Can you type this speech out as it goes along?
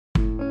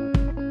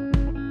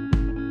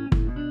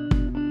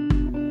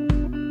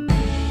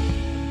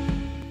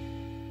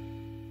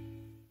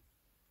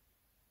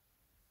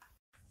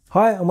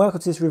Hi and welcome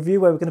to this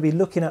review where we're going to be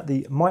looking at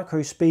the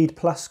Micro Speed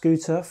Plus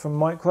scooter from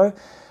Micro.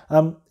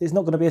 It's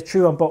not going to be a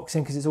true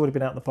unboxing because it's already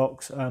been out of the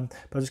box, but I'm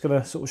just going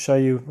to sort of show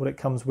you what it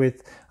comes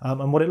with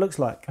and what it looks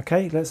like.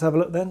 Okay, let's have a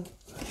look then.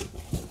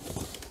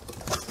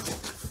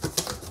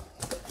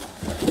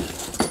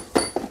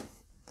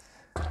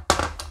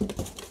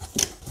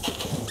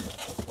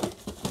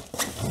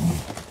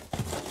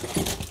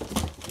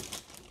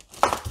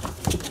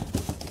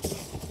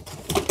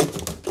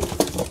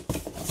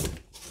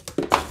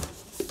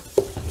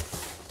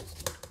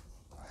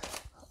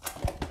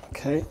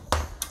 Okay,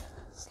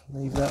 let's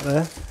leave that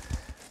there.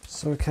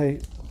 So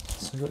okay,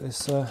 so we've got this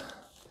sort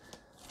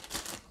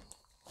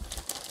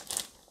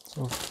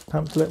of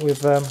pamphlet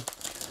with a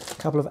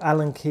couple of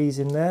Allen keys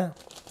in there,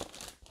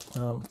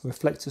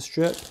 reflector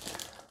strip,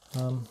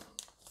 and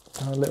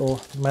a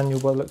little manual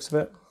by the looks of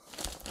it.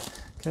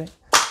 Okay,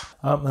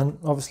 and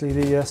obviously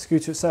the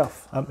scooter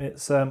itself.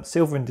 It's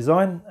silver in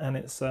design and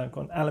it's got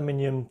an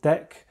aluminium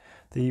deck.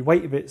 The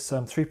weight of it's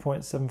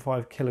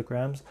 3.75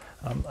 kilograms,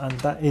 and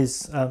that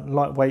is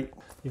lightweight.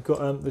 You've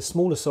got the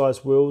smaller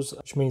size wheels,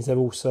 which means they're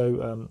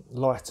also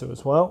lighter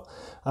as well.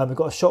 We've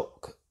got a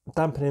shock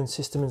dampening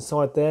system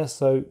inside there,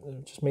 so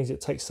it just means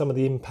it takes some of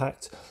the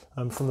impact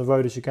from the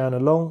road as you're going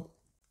along.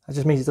 That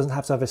just means it doesn't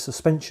have to have a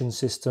suspension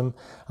system,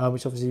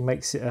 which obviously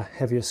makes it a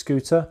heavier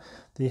scooter.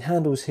 The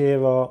handles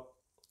here are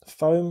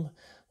foam,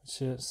 which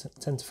you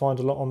tend to find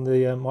a lot on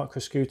the micro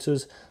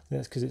scooters.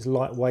 That's because it's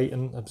lightweight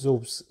and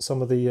absorbs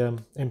some of the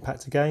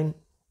impact again.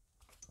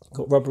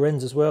 Got rubber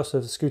ends as well, so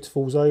if the scooter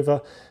falls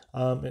over,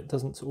 it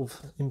doesn't sort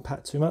of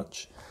impact too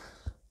much.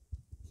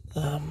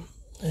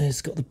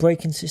 It's got the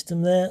braking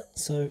system there,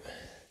 so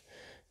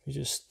you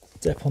just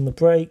step on the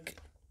brake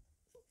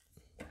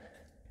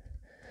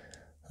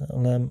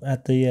and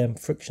add the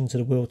friction to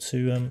the wheel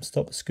to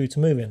stop the scooter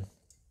moving.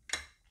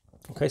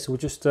 Okay, so we'll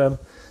just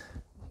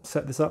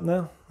set this up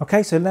now.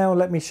 Okay, so now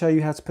let me show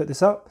you how to put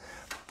this up.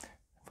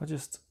 If I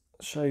just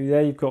show you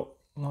there, you've got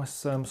a nice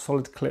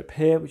solid clip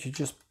here, which you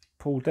just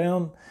pull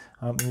down,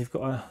 and you've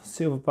got a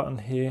silver button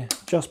here.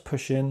 Just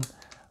push in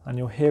and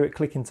you'll hear it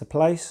click into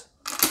place.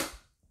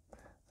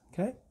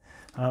 Okay,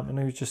 and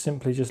then you just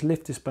simply just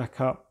lift this back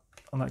up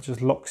and that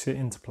just locks it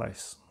into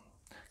place.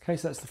 Okay,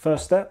 so that's the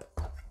first step.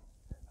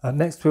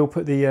 Next we'll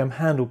put the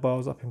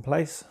handlebars up in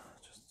place.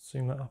 Just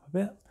zoom that up a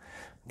bit.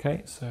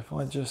 Okay, so if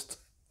I just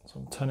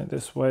sort of turn it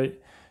this way,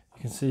 you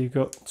can see you've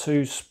got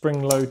two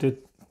spring-loaded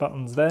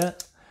buttons there.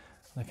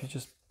 And if you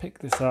just pick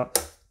this up,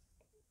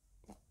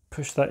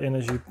 push that in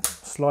as you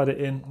slide it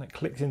in, and it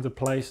clicks into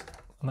place,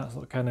 and that's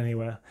not going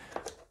anywhere.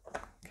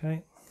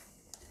 Okay.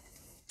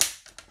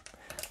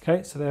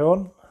 Okay, so they're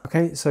on.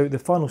 Okay, so the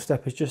final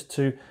step is just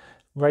to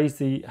raise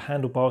the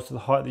handlebars to the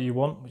height that you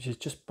want, which is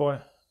just by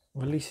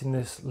releasing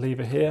this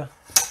lever here,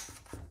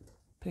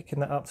 picking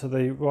that up to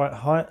the right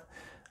height,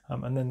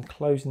 and then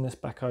closing this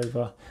back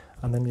over,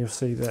 and then you'll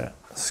see that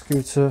the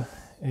scooter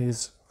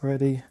is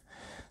ready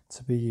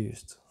to be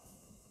used.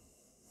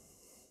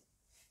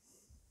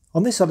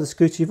 On this side of the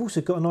scooter, you've also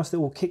got a nice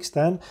little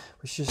kickstand,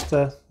 which just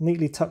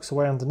neatly tucks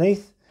away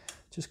underneath,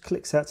 just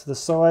clicks out to the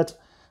side.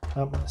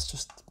 It's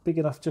just big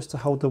enough just to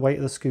hold the weight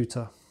of the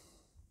scooter.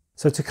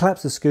 So to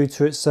collapse the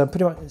scooter, it's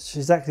pretty much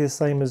exactly the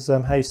same as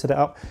how you set it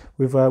up,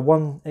 with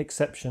one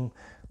exception,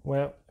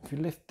 where if you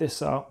lift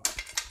this up,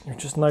 you'll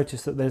just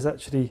notice that there's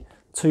actually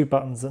two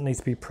buttons that need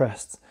to be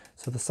pressed.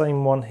 So the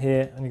same one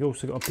here, and you've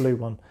also got a blue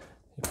one.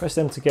 You press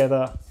them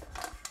together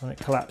and it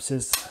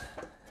collapses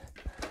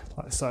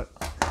like so.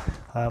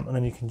 And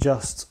then you can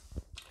just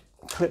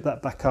clip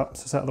that back up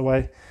so it's out of the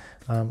way.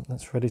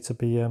 That's ready to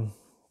be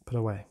put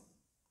away.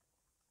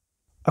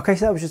 Okay,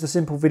 so that was just a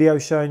simple video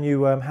showing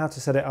you how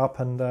to set it up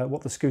and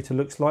what the scooter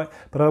looks like.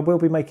 But I will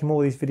be making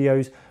more of these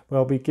videos where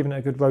I'll be giving it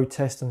a good road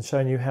test and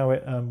showing you how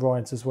it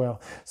rides as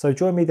well. So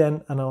join me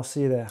then and I'll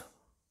see you there.